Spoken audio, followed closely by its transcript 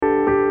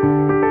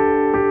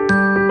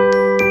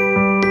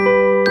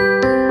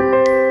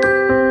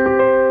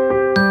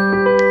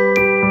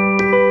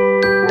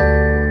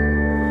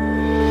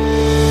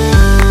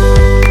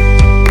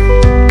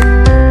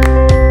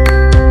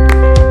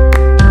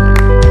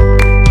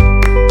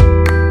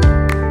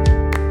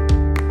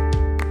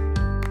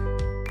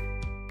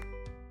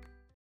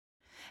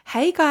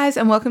Hey guys,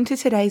 and welcome to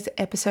today's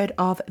episode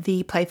of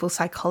the Playful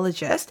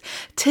Psychologist.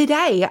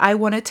 Today, I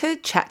wanted to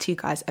chat to you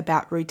guys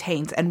about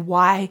routines and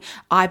why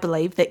I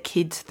believe that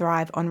kids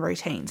thrive on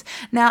routines.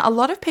 Now, a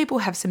lot of people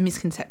have some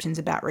misconceptions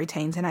about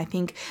routines, and I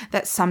think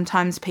that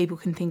sometimes people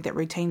can think that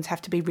routines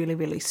have to be really,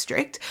 really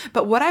strict.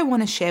 But what I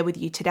want to share with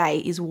you today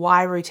is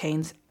why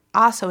routines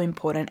are so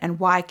important and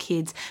why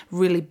kids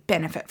really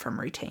benefit from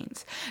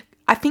routines.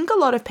 I think a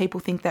lot of people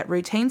think that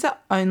routines are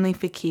only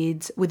for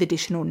kids with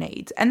additional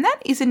needs, and that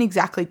isn't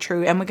exactly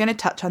true, and we're going to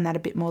touch on that a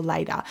bit more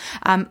later.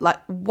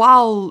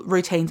 While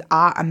routines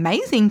are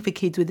amazing for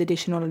kids with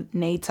additional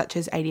needs such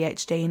as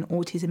ADHD and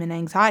autism and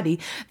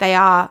anxiety, they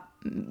are,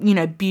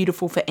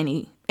 beautiful for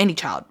any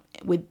child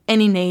with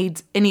any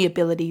needs, any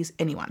abilities,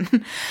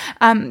 anyone.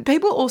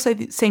 People also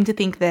seem to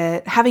think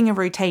that having a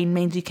routine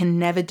means you can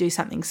never do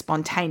something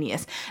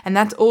spontaneous, and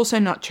that's also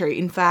not true.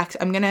 In fact,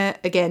 I'm going to,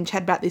 again,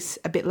 chat about this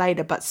a bit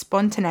later, but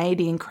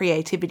spontaneity and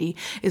creativity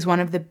is one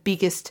of the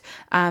biggest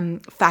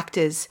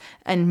factors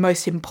and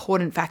most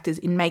important factors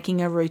in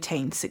making a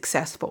routine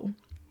successful.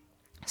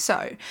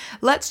 So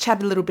let's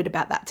chat a little bit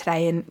about that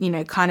today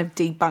and, kind of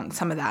debunk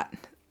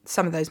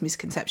some of those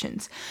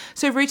misconceptions.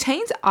 So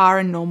routines are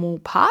a normal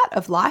part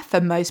of life for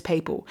most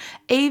people,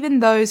 even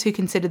those who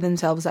consider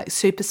themselves like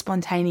super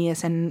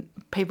spontaneous and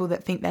people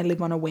that think they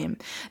live on a whim.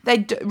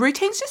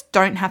 Routines just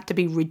don't have to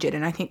be rigid,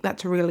 and I think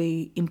that's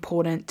really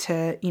important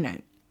to,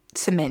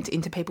 cement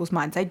into people's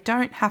minds. They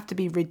don't have to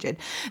be rigid.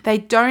 They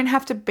don't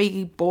have to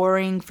be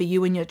boring for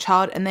you and your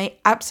child, and they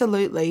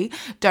absolutely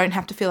don't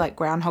have to feel like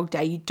Groundhog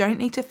Day. You don't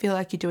need to feel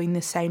like you're doing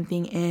the same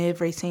thing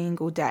every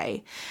single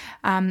day.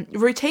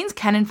 Routines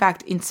can, in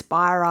fact,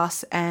 inspire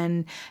us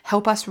and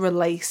help us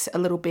release a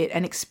little bit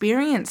and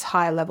experience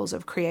higher levels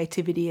of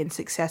creativity and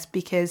success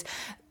because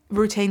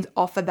routines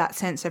offer that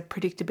sense of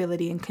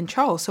predictability and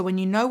control. So when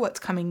you know what's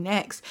coming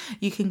next,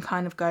 you can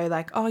kind of go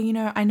like, I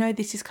know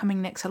this is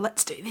coming next, so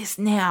let's do this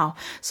now,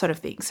 sort of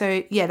thing.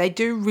 So yeah, they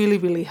do really,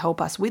 really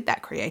help us with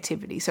that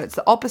creativity. So it's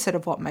the opposite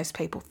of what most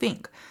people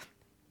think.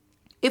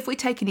 If we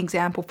take an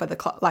example for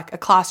a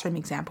classroom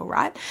example,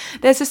 right?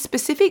 There's a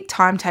specific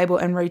timetable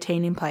and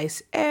routine in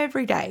place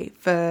every day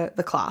for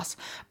the class.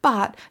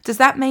 But does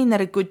that mean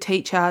that a good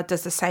teacher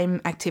does the same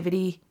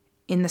activity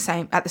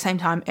at the same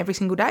time every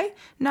single day?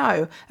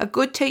 No. A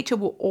good teacher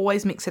will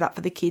always mix it up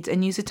for the kids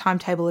and use a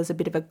timetable as a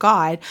bit of a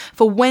guide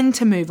for when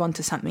to move on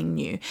to something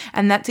new.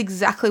 And that's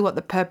exactly what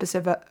the purpose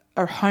of a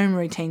home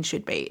routine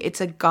should be.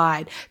 It's a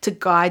guide to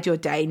guide your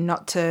day,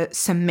 not to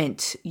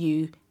cement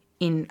you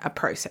in a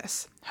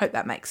process. Hope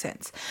that makes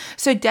sense.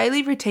 So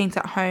daily routines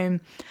at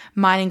home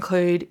might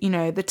include,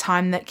 the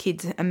time that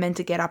kids are meant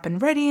to get up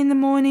and ready in the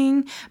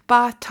morning,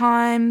 bath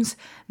times,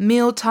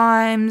 meal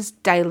times,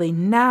 daily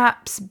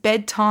naps,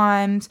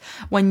 bedtimes,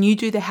 when you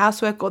do the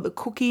housework or the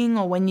cooking,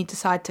 or when you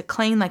decide to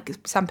clean, like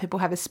some people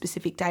have a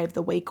specific day of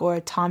the week or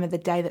a time of the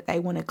day that they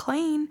want to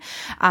clean.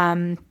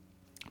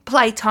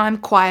 Playtime,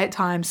 quiet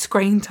time,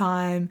 screen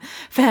time,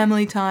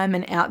 family time,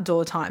 and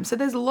outdoor time. So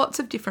there's lots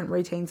of different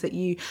routines that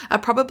you are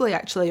probably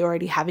actually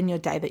already have in your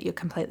day that you're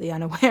completely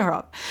unaware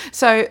of.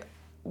 So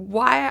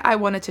why I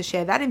wanted to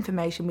share that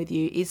information with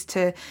you is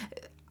to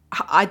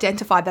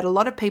identify that a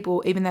lot of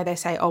people, even though they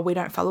say, we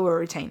don't follow a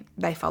routine,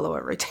 they follow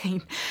a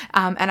routine.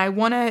 And I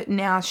want to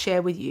now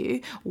share with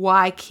you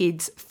why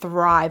kids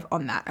thrive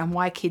on that and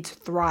why kids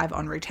thrive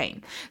on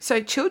routine.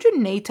 So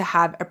children need to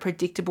have a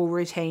predictable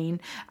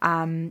routine,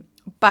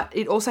 but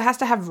it also has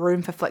to have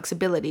room for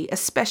flexibility,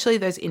 especially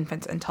those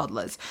infants and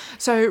toddlers.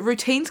 So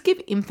routines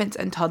give infants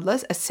and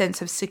toddlers a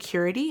sense of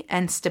security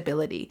and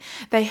stability.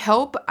 They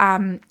help,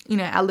 our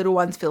little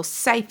ones feel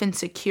safe and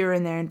secure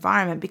in their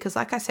environment because,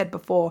 like I said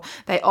before,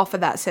 they offer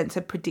that sense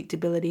of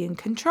predictability and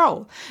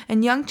control.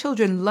 And young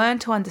children learn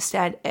to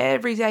understand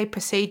everyday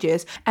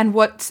procedures and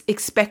what's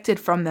expected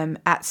from them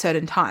at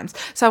certain times.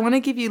 So I want to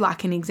give you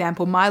like an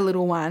example. My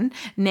little one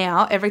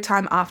now, every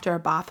time after a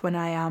bath when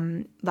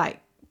I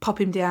pop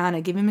him down,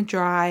 I give him a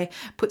dry,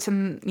 put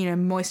some,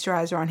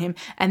 moisturizer on him.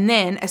 And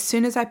then as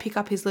soon as I pick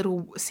up his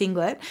little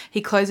singlet,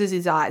 he closes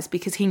his eyes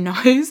because he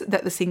knows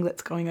that the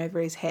singlet's going over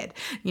his head,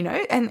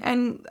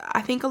 and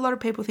I think a lot of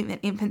people think that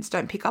infants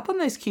don't pick up on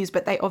those cues,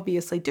 but they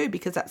obviously do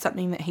because that's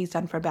something that he's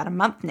done for about a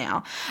month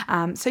now.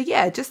 So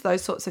yeah, just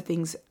those sorts of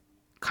things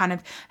kind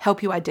of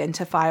help you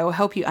identify or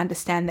help you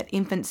understand that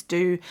infants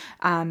do,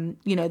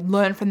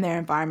 learn from their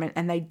environment,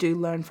 and they do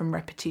learn from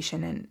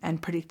repetition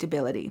and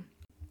predictability.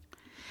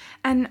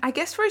 And I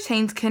guess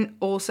routines can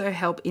also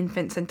help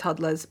infants and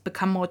toddlers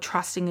become more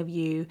trusting of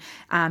you,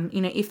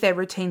 if their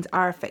routines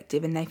are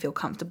effective and they feel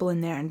comfortable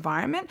in their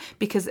environment,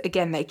 because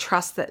again, they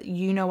trust that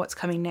you know what's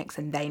coming next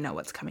and they know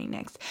what's coming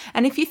next.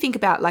 And if you think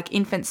about like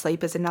infant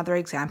sleep as another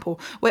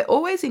example, we're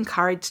always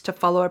encouraged to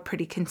follow a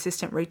pretty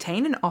consistent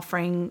routine and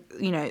offering,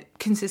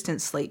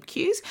 consistent sleep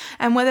cues.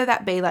 And whether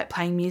that be like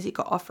playing music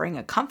or offering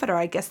a comforter,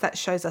 I guess that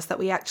shows us that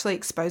we actually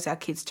expose our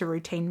kids to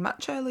routine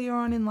much earlier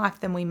on in life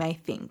than we may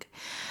think.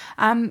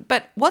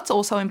 But what's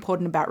also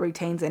important about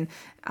routines and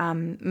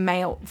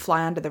may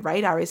fly under the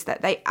radar is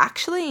that they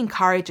actually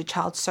encourage a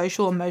child's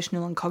social,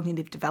 emotional, and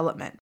cognitive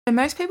development. So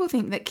most people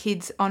think that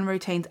kids on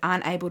routines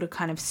aren't able to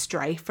kind of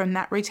stray from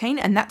that routine,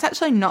 and that's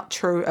actually not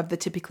true of the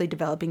typically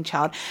developing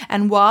child.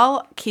 And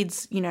while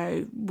kids,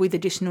 with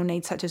additional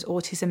needs such as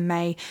autism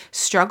may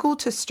struggle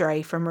to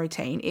stray from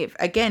routine,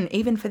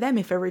 even for them,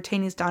 if a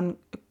routine is done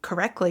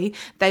correctly,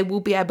 they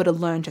will be able to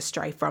learn to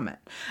stray from it.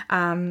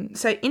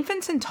 So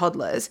infants and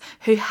toddlers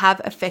who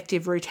have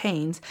effective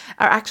routines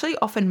are actually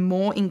often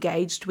more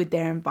engaged with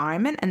their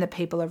environment and the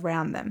people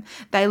around them.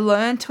 They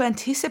learn to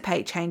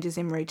anticipate changes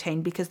in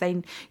routine because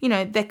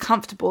they're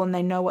comfortable and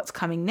they know what's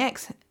coming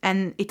next,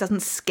 and it doesn't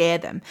scare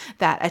them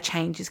that a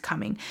change is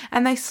coming.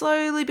 And they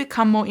slowly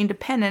become more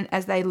independent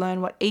as they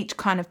learn what each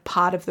kind of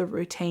part of the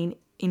routine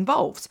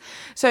involves.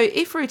 So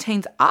if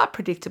routines are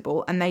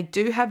predictable and they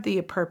do have the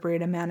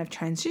appropriate amount of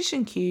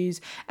transition cues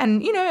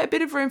and, a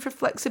bit of room for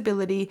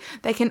flexibility,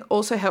 they can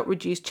also help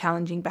reduce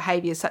challenging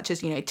behaviors such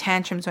as,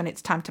 tantrums when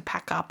it's time to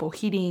pack up, or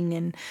hitting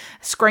and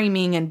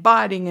screaming and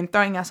biting and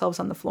throwing ourselves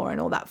on the floor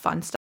and all that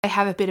fun stuff. They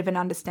have a bit of an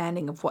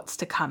understanding of what's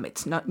to come.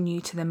 It's not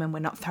new to them and we're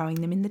not throwing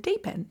them in the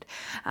deep end.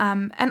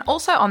 And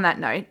also on that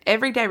note,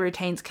 everyday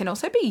routines can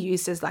also be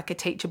used as like a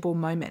teachable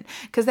moment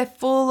because they're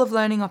full of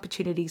learning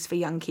opportunities for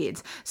young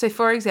kids. So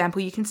for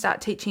example, you can start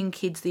teaching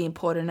kids the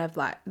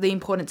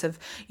importance of,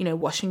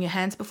 washing your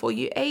hands before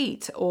you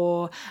eat,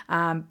 or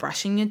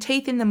brushing your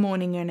teeth in the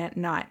morning and at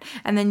night,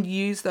 and then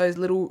use those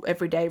little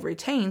everyday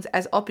routines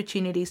as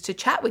opportunities to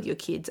chat with your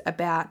kids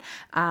about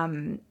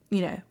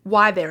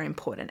why they're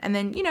important, and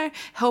then,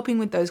 helping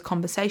with those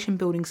conversation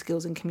building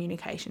skills and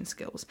communication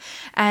skills.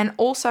 And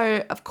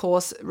also, of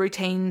course,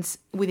 routines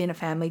within a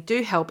family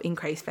do help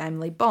increase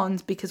family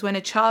bonds, because when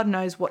a child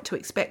knows what to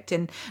expect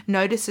and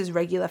notices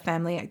regular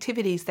family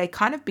activities, they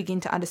kind of begin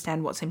to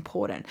understand what's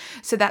important.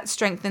 So that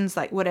strengthens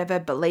like whatever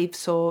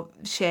beliefs or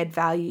shared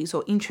values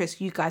or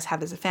interests you guys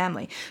have as a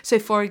family. So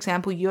for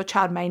example, your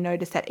child may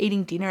notice that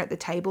eating dinner at the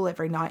table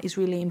every night is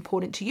really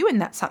important to you,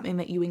 and that's something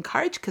that you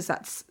encourage because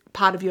that's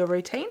part of your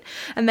routine,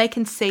 and they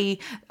can see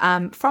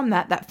from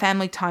that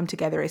family time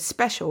together is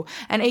special.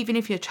 And even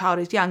if your child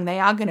is young, they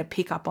are going to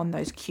pick up on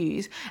those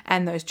cues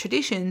and those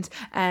traditions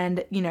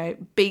and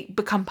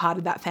become part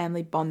of that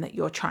family bond that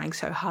you're trying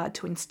so hard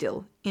to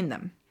instill in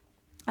them.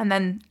 And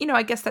then,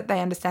 I guess that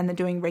they understand that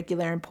doing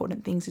regular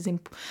important things is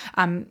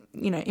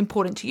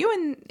important to you,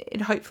 and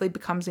it hopefully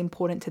becomes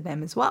important to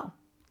them as well.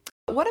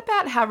 What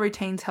about how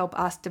routines help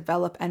us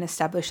develop and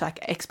establish like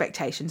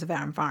expectations of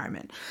our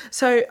environment?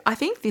 So I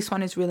think this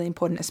one is really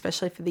important,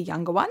 especially for the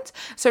younger ones.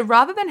 So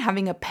rather than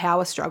having a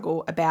power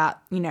struggle about,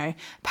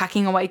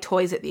 packing away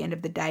toys at the end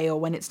of the day, or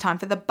when it's time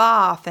for the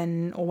bath,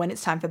 or when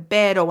it's time for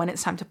bed, or when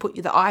it's time to put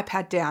the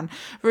iPad down,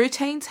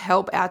 routines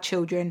help our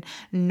children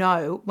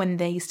know when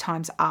these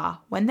times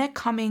are, when they're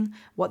coming,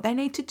 what they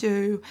need to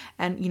do,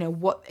 and,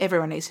 what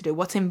everyone needs to do,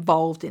 what's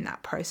involved in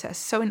that process.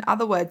 So in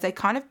other words, they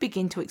kind of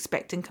begin to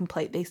expect and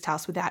complete these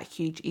tasks without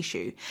huge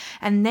issue.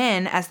 And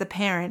then as the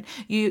parent,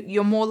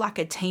 you're more like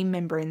a team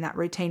member in that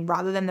routine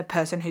rather than the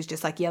person who's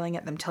just like yelling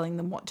at them, telling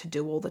them what to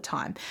do all the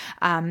time.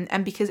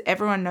 And because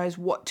everyone knows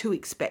what to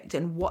expect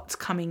and what's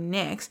coming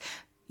next,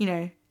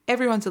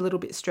 everyone's a little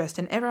bit stressed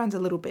and everyone's a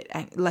little bit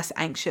less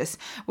anxious,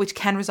 which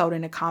can result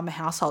in a calmer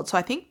household. So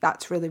I think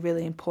that's really,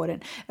 really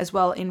important as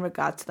well in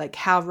regards to like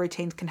how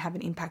routines can have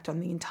an impact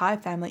on the entire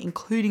family,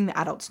 including the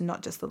adults,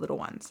 not just the little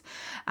ones.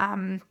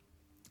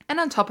 And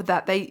on top of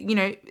that,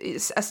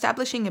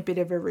 establishing a bit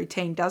of a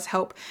routine does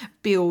help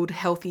build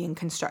healthy and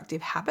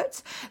constructive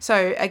habits.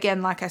 So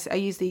again, like I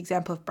used the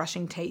example of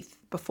brushing teeth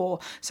before.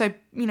 So,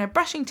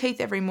 brushing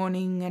teeth every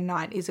morning and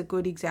night is a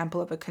good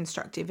example of a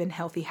constructive and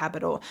healthy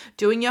habit, or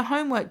doing your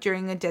homework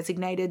during a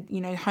designated,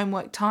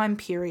 homework time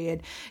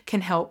period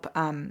can help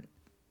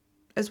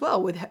as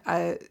well with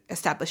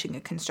establishing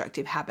a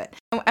constructive habit.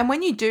 And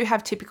when you do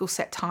have typical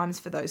set times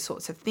for those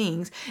sorts of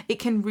things, it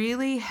can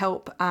really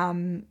help,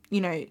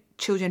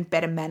 children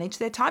better manage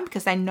their time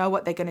because they know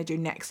what they're going to do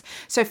next.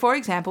 So for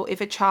example,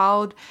 if a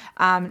child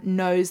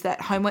knows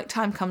that homework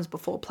time comes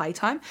before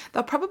playtime,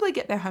 they'll probably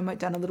get their homework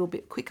done a little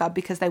bit quicker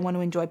because they want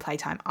to enjoy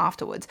playtime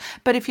afterwards.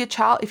 But if you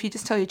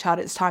just tell your child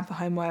it's time for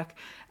homework,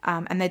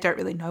 and they don't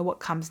really know what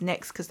comes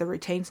next because the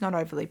routine's not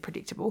overly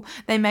predictable,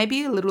 they may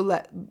be a little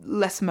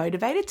less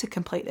motivated to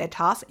complete their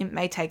task. It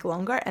may take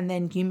longer, and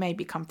then you may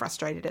become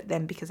frustrated at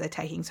them because they're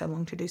taking so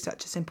long to do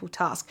such a simple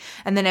task,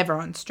 and then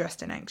everyone's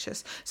stressed and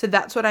anxious. So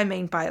that's what I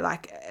mean by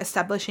like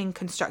establishing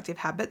constructive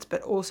habits,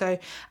 but also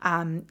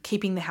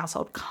keeping the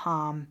household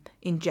calm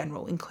in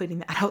general, including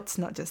the adults,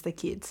 not just the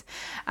kids.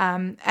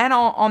 And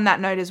on that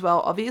note as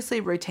well,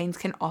 obviously routines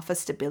can offer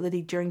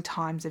stability during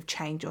times of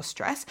change or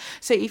stress.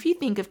 So if you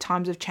think of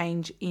times of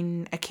change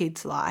in a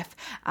kid's life,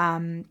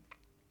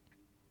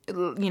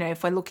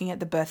 if we're looking at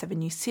the birth of a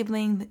new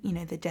sibling,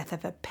 the death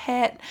of a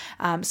pet,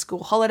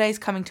 school holidays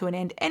coming to an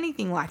end,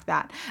 anything like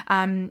that,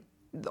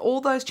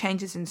 all those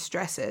changes and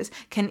stresses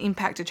can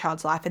impact a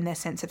child's life and their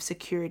sense of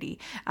security.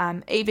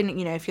 Even,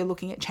 if you're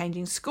looking at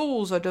changing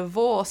schools or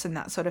divorce and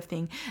that sort of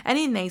thing. And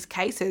in these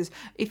cases,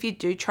 if you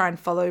do try and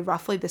follow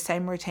roughly the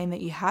same routine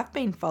that you have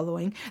been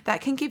following,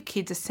 that can give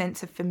kids a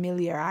sense of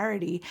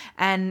familiarity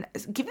and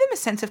give them a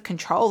sense of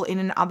control in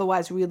an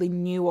otherwise really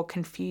new or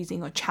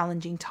confusing or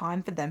challenging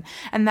time for them.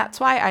 And that's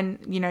why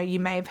you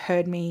may have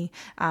heard me,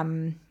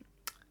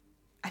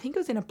 I think it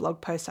was in a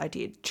blog post I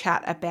did,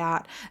 chat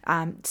about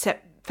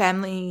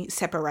family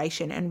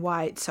separation and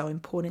why it's so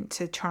important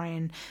to try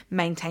and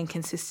maintain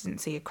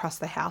consistency across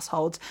the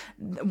households.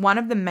 One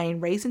of the main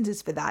reasons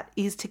is for that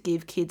is to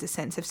give kids a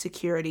sense of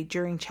security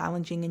during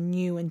challenging and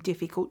new and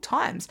difficult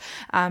times.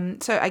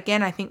 So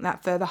again, I think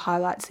that further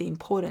highlights the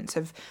importance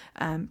of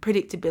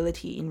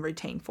predictability in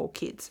routine for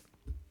kids.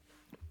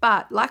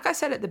 But like I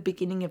said at the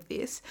beginning of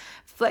this,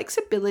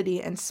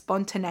 flexibility and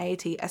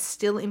spontaneity are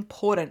still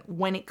important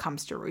when it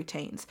comes to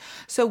routines.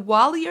 So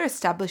while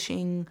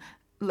establishing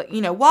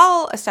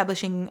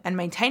and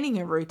maintaining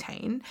a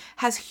routine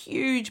has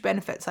huge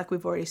benefits, like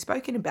we've already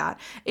spoken about,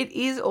 it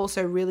is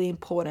also really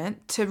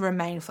important to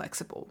remain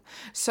flexible.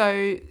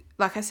 So,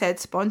 like I said,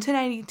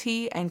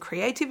 spontaneity and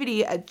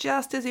creativity are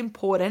just as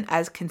important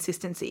as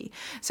consistency.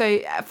 So,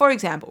 for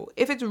example,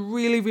 if it's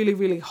really, really,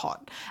 really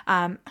hot,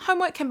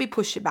 homework can be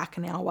pushed back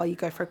an hour while you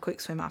go for a quick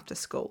swim after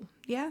school.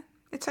 Yeah?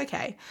 It's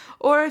okay.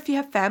 Or if you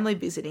have family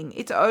visiting,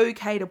 it's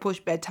okay to push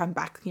bedtime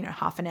back,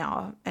 half an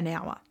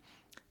hour.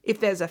 If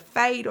there's a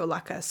fete or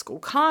like a school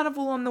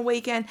carnival on the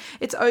weekend,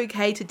 it's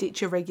okay to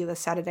ditch your regular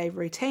Saturday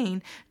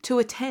routine to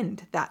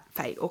attend that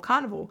fete or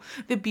carnival.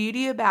 The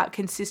beauty about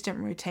consistent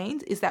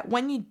routines is that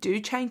when you do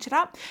change it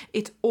up,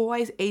 it's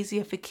always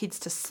easier for kids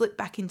to slip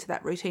back into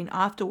that routine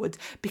afterwards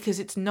because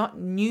it's not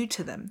new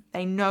to them.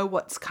 They know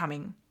what's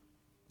coming.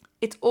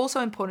 It's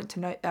also important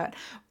to note that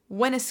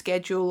when a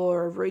schedule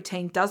or a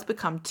routine does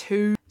become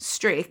too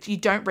strict, you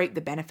don't reap the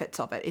benefits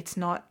of it. It's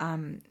not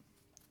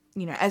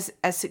as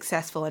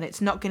successful, and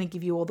it's not going to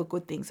give you all the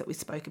good things that we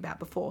spoke about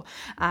before,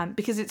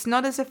 because it's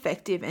not as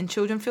effective and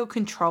children feel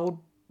controlled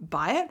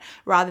by it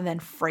rather than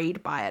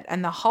freed by it.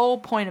 And the whole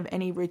point of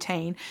any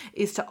routine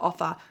is to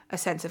offer a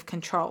sense of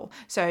control.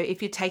 So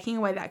if you're taking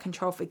away that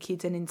control for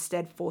kids and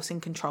instead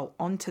forcing control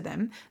onto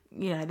them,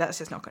 that's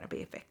just not going to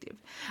be effective.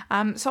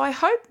 So I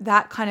hope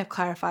that kind of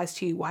clarifies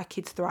to you why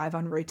kids thrive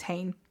on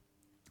routine.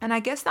 And I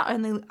guess the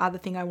only other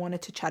thing I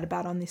wanted to chat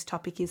about on this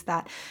topic is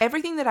that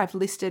everything that I've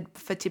listed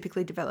for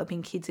typically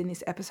developing kids in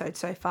this episode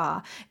so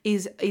far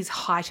is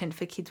heightened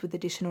for kids with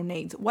additional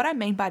needs. What I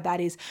mean by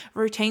that is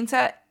routines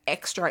are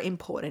extra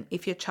important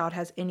if your child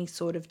has any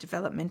sort of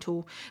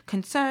developmental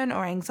concern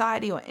or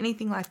anxiety or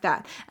anything like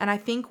that. And I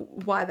think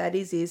why that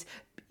is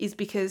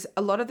because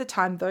a lot of the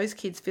time those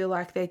kids feel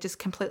like they're just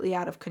completely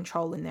out of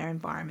control in their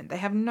environment. They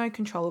have no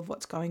control of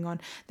what's going on.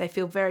 They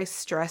feel very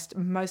stressed.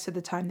 Most of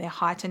the time they're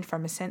heightened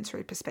from a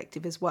sensory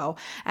perspective as well.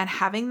 And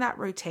having that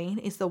routine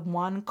is the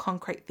one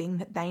concrete thing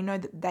that they know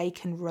that they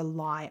can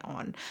rely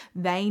on.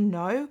 They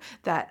know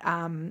that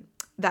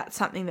that's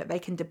something that they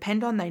can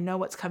depend on. They know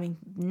what's coming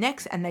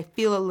next, and they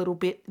feel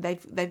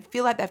they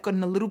feel like they've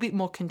gotten a little bit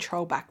more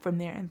control back from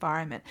their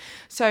environment.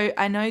 So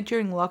I know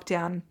during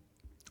lockdown,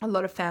 a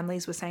lot of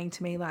families were saying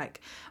to me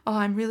like, oh,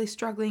 I'm really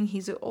struggling.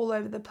 He's all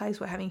over the place.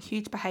 We're having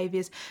huge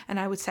behaviors. And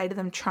I would say to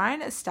them, try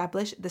and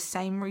establish the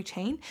same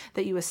routine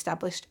that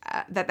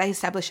that they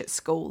establish at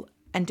school,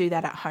 and do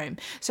that at home.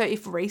 So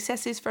if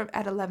recess is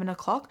at 11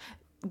 o'clock,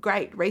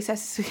 great,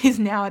 recess is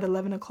now at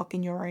 11 o'clock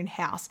in your own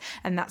house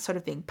and that sort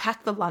of thing.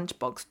 Pack the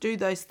lunchbox, do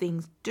those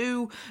things,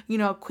 do,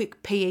 a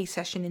quick PE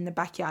session in the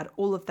backyard,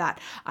 all of that.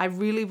 I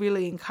really,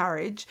 really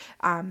encouraged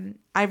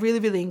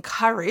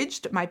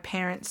my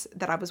parents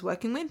that I was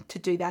working with to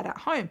do that at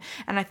home.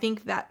 And I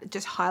think that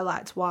just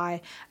highlights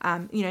why,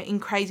 in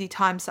crazy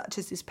times such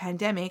as this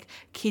pandemic,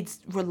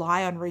 kids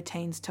rely on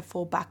routines to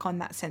fall back on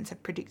that sense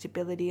of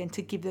predictability and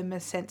to give them a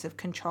sense of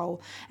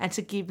control, and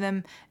to give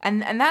them,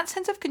 and that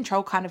sense of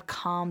control kind of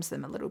calms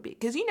them a little bit.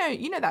 Because you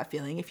know that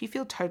feeling, if you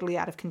feel totally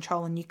out of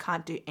control and you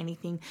can't do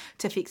anything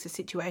to fix a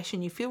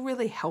situation, you feel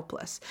really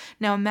helpless.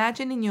 Now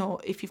imagine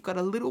if you've got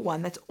a little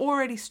one that's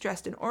already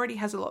stressed and already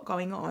has a lot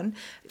going on,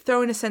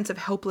 throw in a sense of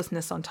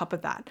helplessness on top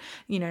of that.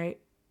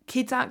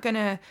 Kids aren't going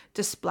to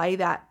display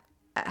that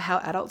how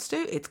adults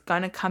do. It's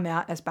going to come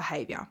out as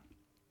behavior.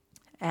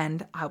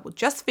 And I will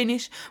just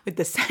finish with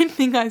the same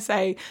thing I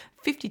say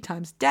 50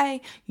 times a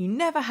day. You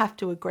never have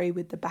to agree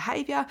with the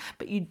behavior,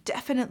 but you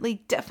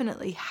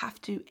definitely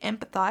have to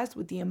empathize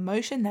with the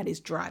emotion that is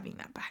driving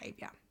that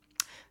behavior.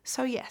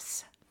 So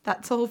yes,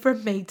 that's all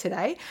from me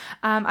today.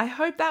 I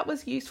hope that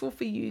was useful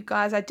for you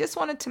guys. I just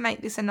wanted to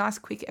make this a nice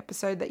quick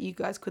episode that you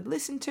guys could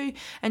listen to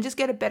and just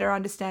get a better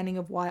understanding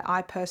of why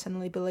I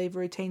personally believe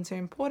routines are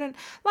important.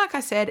 Like I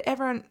said,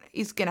 everyone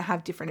is going to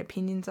have different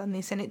opinions on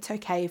this, and it's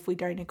okay if we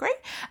don't agree.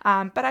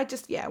 But I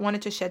just,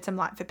 wanted to shed some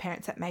light for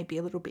parents that may be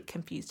a little bit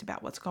confused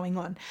about what's going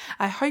on.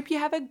 I hope you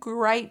have a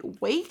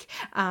great week.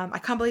 I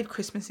can't believe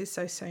Christmas is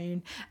so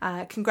soon.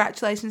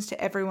 Congratulations to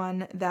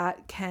everyone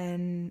that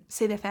can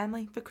see their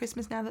family for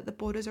Christmas now that the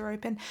borders borders are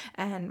open,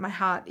 and my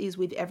heart is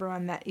with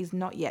everyone that is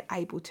not yet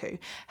able to.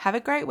 Have a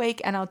great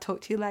week, and I'll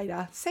talk to you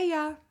later. See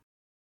ya.